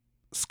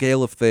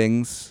scale of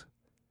things.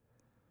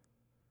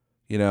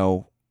 You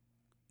know,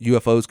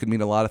 UFOs could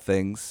mean a lot of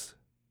things.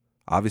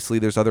 Obviously,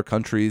 there's other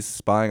countries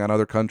spying on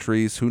other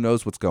countries. Who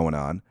knows what's going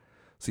on?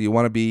 So you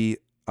want to be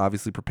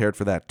obviously prepared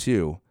for that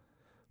too.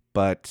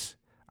 But,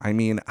 I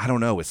mean, I don't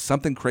know. Is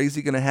something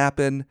crazy going to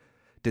happen?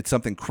 Did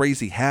something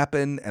crazy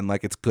happen and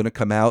like it's going to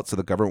come out so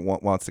the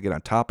government wants to get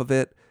on top of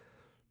it?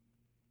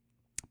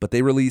 But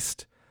they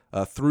released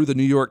through the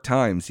New York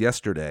Times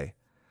yesterday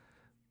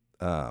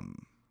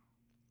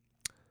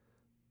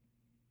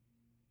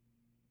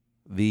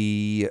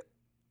the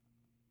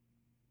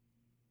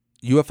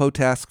UFO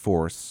task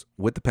force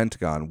with the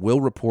Pentagon will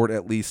report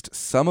at least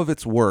some of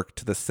its work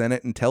to the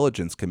Senate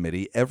Intelligence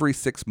Committee every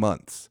 6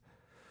 months,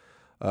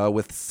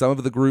 with some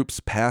of the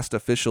group's past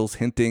officials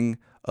hinting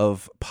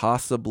of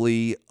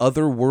possibly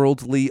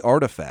otherworldly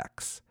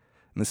artifacts.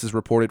 And this is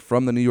reported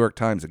from the New York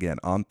Times again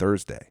on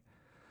Thursday.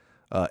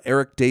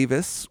 Eric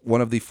Davis,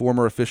 one of the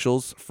former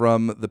officials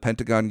from the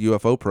Pentagon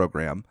UFO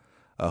program,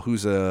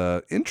 who's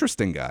an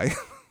interesting guy,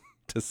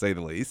 to say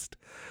the least.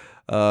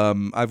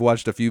 I've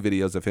watched a few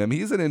videos of him.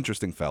 He's an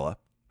interesting fella.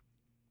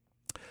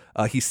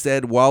 He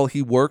said while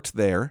he worked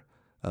there,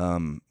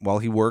 for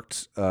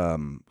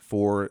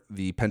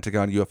the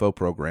Pentagon UFO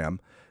program,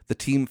 the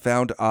team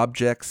found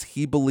objects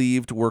he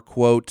believed were,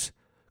 quote,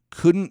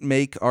 we couldn't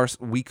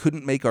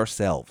make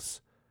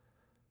ourselves.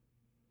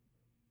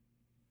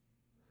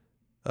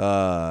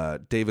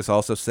 Davis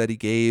also said he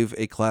gave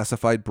a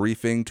classified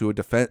briefing to a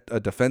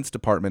Defense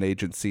Department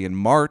agency in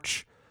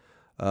March,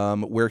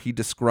 where he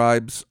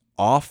describes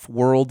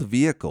off-world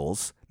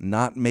vehicles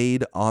not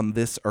made on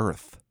this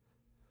earth.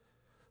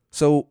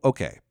 So,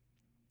 okay.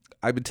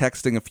 I've been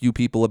texting a few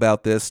people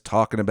about this,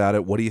 talking about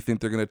it. What do you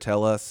think they're going to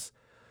tell us?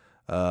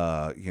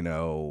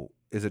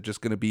 Is it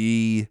just going to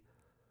be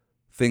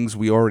things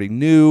we already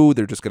knew?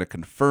 They're just going to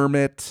confirm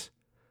it?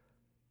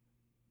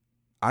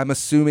 I'm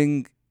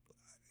assuming,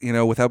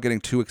 without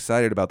getting too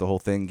excited about the whole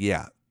thing,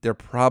 yeah, they're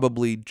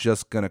probably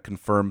just going to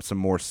confirm some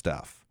more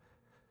stuff.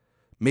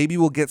 Maybe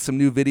we'll get some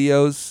new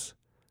videos.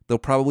 They'll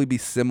probably be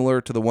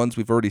similar to the ones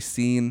we've already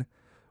seen,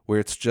 where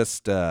it's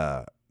just,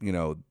 the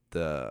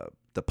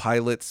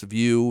pilot's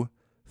view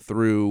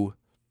through,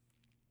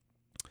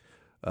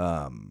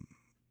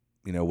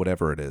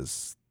 whatever it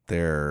is,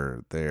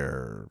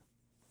 the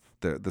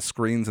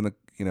screens in the,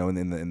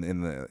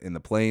 in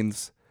the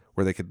planes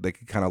where they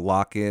could kind of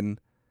lock in.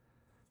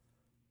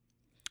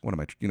 You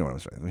know what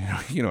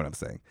I'm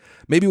saying?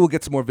 Maybe we'll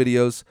get some more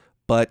videos,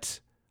 but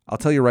I'll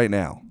tell you right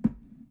now,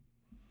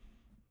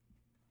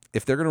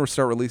 if they're going to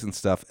start releasing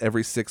stuff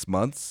every 6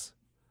 months,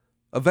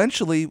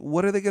 eventually,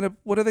 what are they going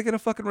to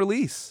fucking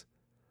release?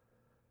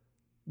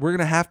 We're going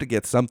to have to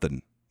get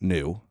something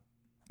new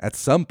at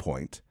some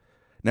point.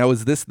 Now,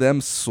 is this them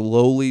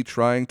slowly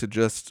trying to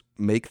just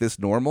make this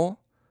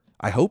normal?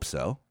 I hope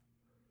so.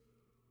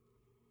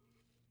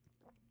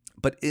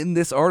 But in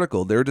this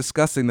article, they're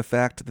discussing the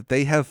fact that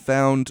they have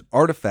found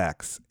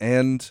artifacts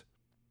and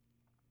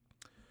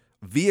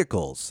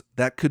vehicles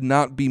that could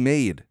not be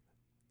made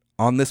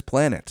on this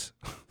planet.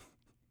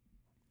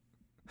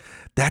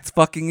 That's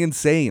fucking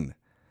insane.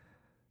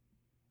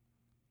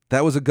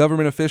 That was a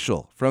government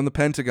official from the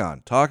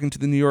Pentagon talking to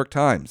the New York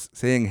Times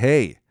saying,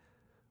 hey,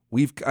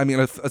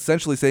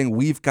 essentially saying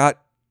we've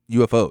got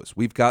UFOs.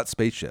 We've got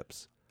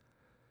spaceships.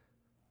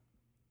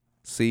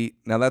 See,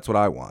 now that's what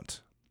I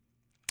want.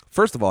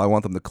 First of all, I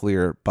want them to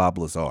clear Bob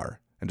Lazar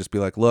and just be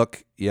like,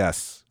 look,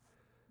 yes,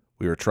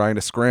 we were trying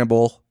to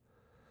scramble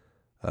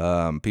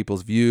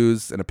people's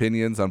views and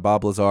opinions on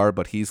Bob Lazar,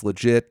 but he's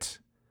legit.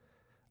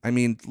 I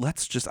mean,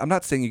 I'm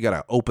not saying you got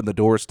to open the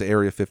doors to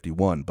Area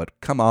 51, but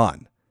come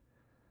on.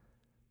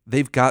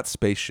 They've got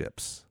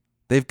spaceships.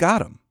 They've got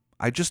them.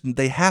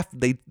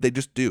 They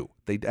just do.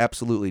 They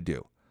absolutely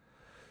do.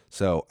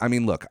 So, I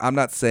mean, look, I'm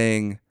not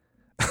saying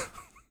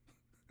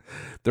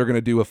they're going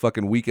to do a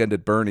fucking Weekend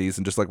at Bernie's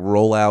and just like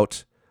roll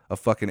out a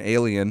fucking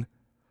alien.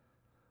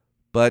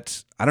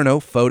 But I don't know,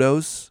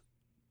 photos,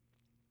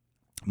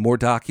 more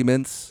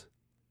documents.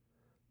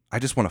 I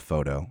just want a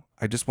photo.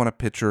 I just want a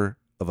picture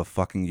of a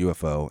fucking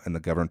UFO and the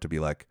government to be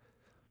like,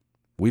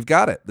 we've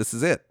got it. This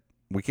is it.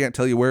 We can't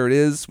tell you where it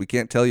is. We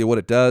can't tell you what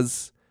it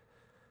does.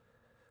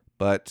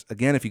 But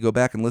again, if you go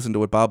back and listen to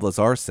what Bob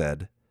Lazar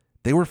said,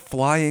 they were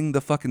flying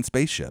the fucking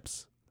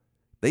spaceships.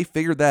 They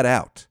figured that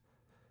out.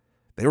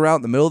 They were out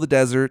in the middle of the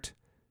desert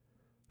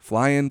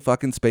flying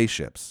fucking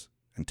spaceships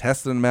and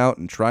testing them out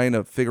and trying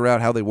to figure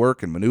out how they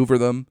work and maneuver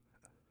them.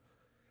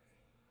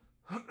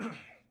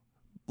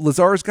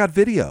 Lazar's got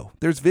video.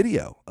 There's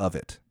video of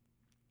it.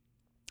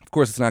 Of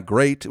course, it's not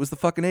great. It was the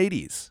fucking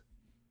 80s.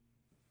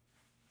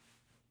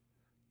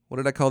 What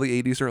did I call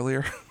the 80s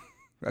earlier?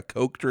 A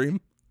coke dream?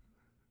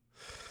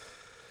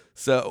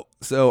 So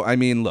I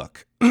mean,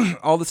 look,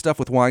 all the stuff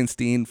with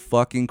Weinstein,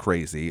 fucking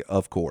crazy,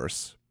 of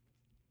course.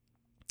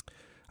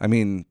 I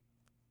mean,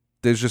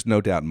 there's just no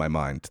doubt in my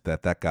mind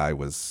that that guy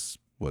was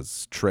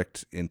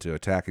tricked into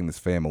attacking this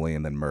family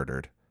and then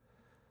murdered.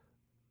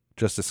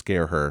 Just to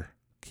scare her,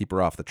 keep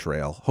her off the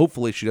trail.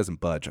 Hopefully she doesn't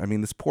budge. I mean,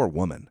 this poor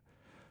woman.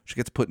 She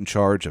gets put in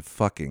charge of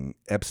fucking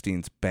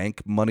Epstein's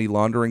bank money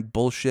laundering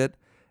bullshit.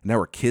 And now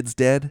her kid's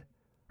dead.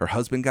 Her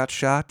husband got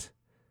shot.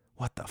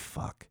 What the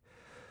fuck?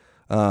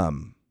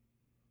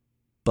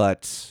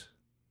 But,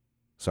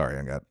 sorry,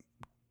 I got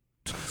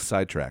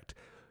sidetracked.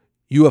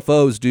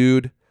 UFOs,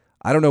 dude.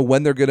 I don't know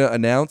when they're going to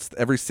announce,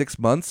 every 6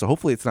 months. So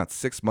hopefully it's not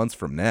 6 months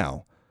from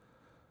now.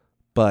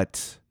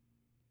 But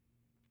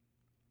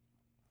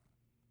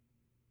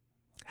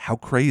how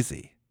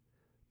crazy.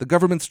 The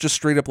government's just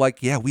straight up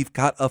like, yeah, we've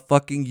got a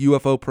fucking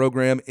UFO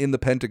program in the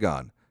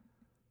Pentagon.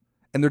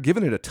 And they're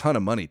giving it a ton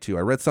of money, too.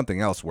 I read something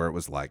else where it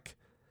was like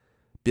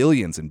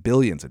billions and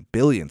billions and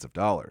billions of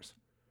dollars.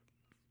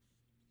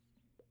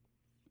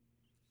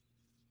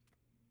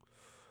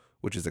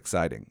 Which is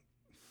exciting.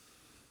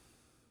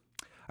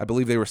 I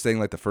believe they were saying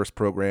like the first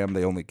program,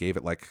 they only gave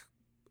it like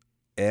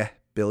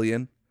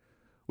billion,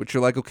 which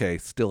you're like, okay,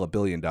 still $1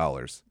 billion.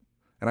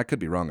 And I could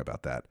be wrong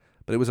about that,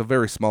 but it was a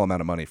very small amount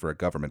of money for a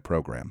government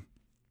program.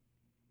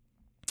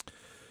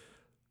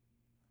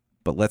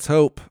 But let's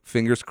hope,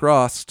 fingers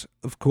crossed.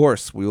 Of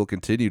course, we will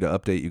continue to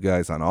update you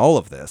guys on all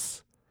of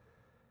this.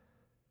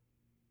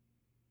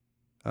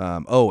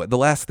 The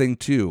last thing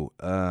too,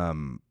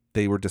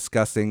 they were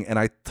discussing, and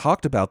I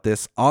talked about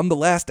this on the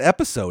last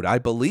episode, I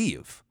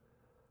believe.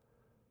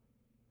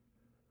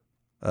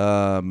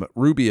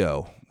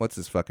 Rubio, what's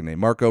his fucking name?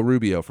 Marco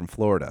Rubio from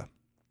Florida.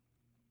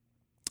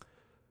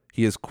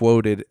 He is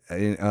quoted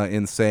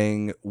in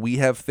saying, "We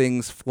have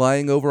things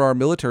flying over our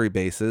military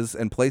bases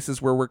and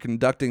places where we're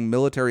conducting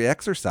military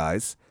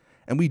exercise,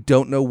 and we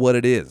don't know what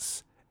it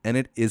is, and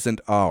it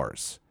isn't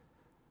ours."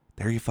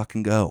 There you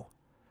fucking go.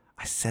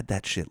 I said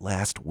that shit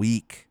last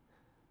week.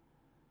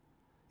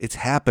 It's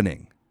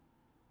happening.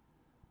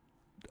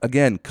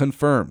 Again,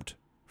 confirmed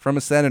from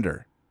a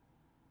senator.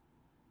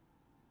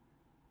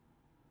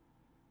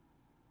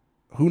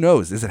 Who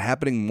knows? Is it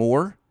happening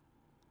more?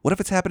 What if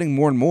it's happening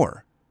more and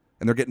more?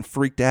 And they're getting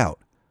freaked out.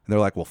 And they're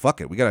like, well,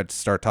 fuck it. We got to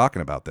start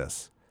talking about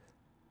this.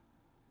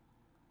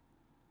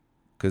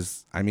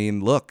 Because, I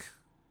mean, look.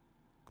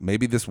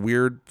 Maybe this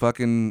weird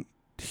fucking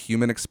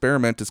human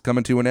experiment is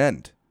coming to an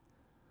end.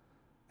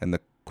 And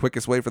the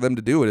quickest way for them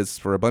to do it is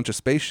for a bunch of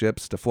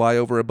spaceships to fly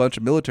over a bunch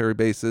of military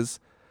bases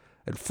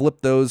and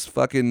flip those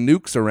fucking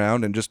nukes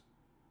around and just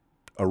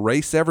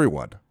erase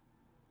everyone.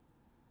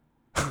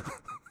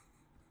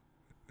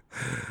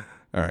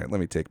 All right, let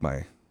me take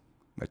my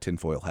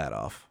tinfoil hat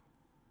off.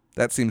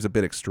 That seems a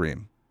bit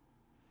extreme.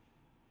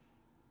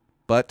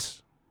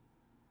 But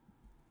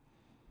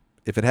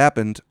if it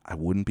happened, I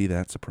wouldn't be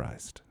that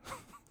surprised.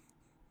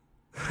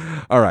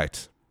 All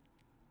right.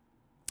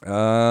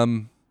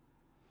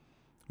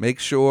 Make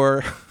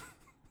sure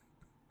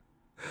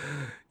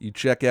you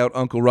check out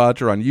Uncle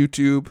Roger on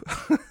YouTube.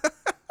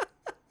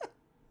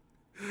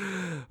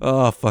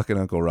 Oh, fucking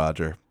Uncle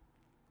Roger.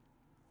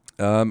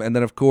 And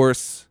then, of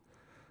course,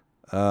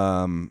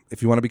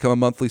 if you want to become a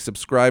monthly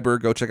subscriber,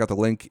 go check out the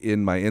link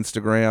in my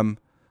Instagram.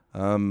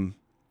 I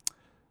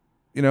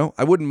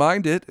wouldn't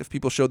mind it if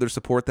people showed their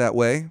support that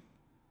way.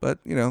 But,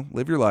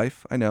 live your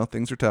life. I know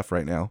things are tough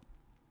right now.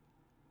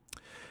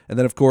 And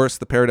then, of course,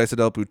 the Paradise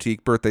Adult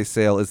Boutique birthday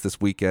sale is this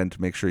weekend.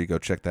 Make sure you go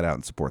check that out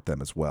and support them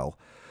as well.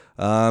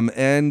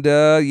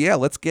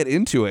 Let's get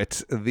into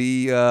it.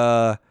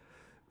 The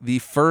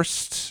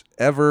first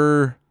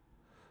ever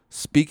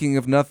Speaking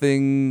of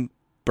Nothing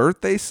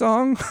birthday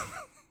song.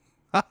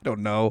 I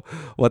don't know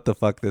what the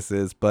fuck this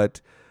is,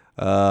 but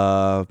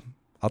I'll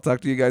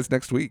talk to you guys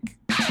next week.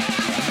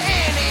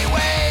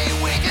 Anyway,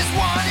 we just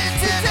wanted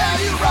to tell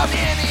you, Rob,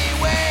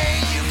 anyway,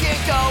 you can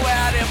go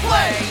out and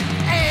play.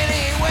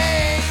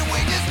 Anyway,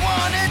 we just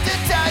wanted to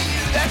tell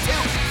you that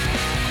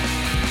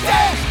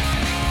today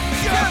is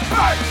your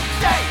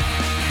birthday.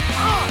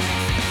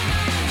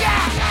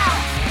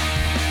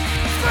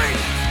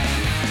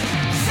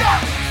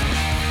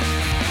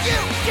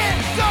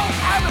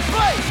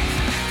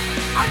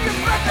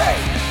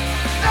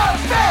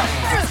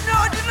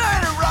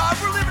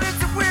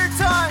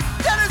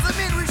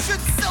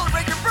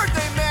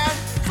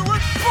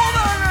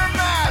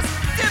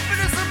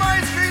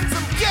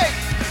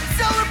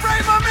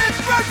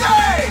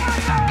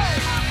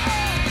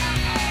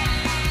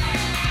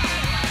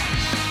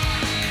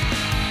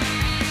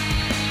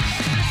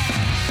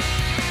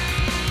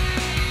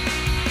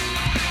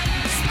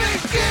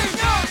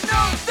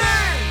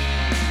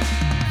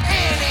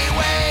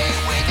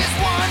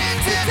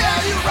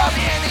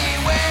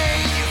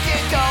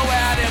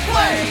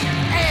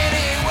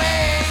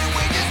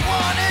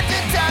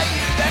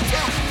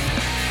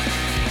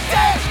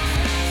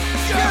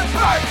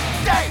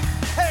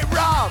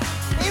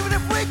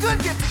 they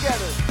could get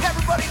together.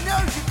 Everybody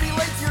knows you'd be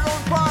late to your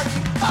own party.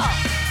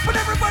 But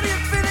everybody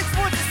in Phoenix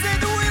wants to say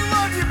that we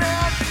love you,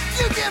 man.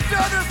 You give to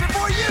others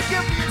before you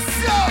give to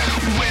yourself.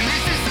 When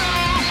this is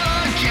over,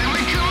 can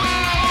we come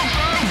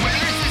over? When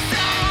this is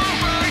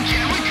over,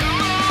 can we come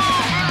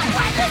over?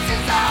 When this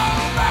is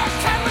over,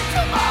 can we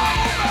come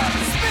over?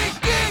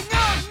 Speaking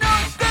of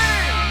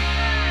nothing.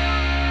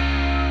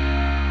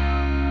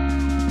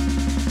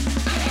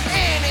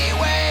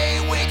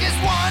 Anyway, we just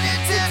wanted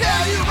to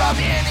tell you,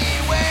 Rob.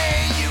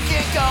 Anyway, you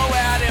can go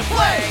out and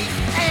play.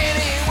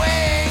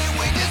 Anyway,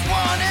 we just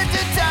wanted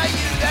to tell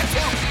you that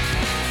today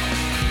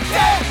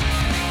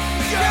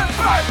is your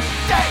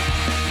birthday.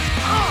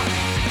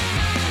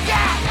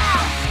 Yeah,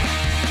 now.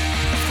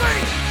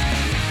 3,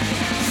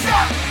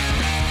 7.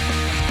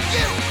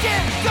 You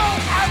can go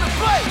out and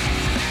play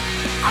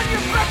on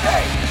your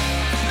birthday.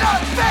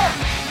 Not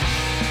fair.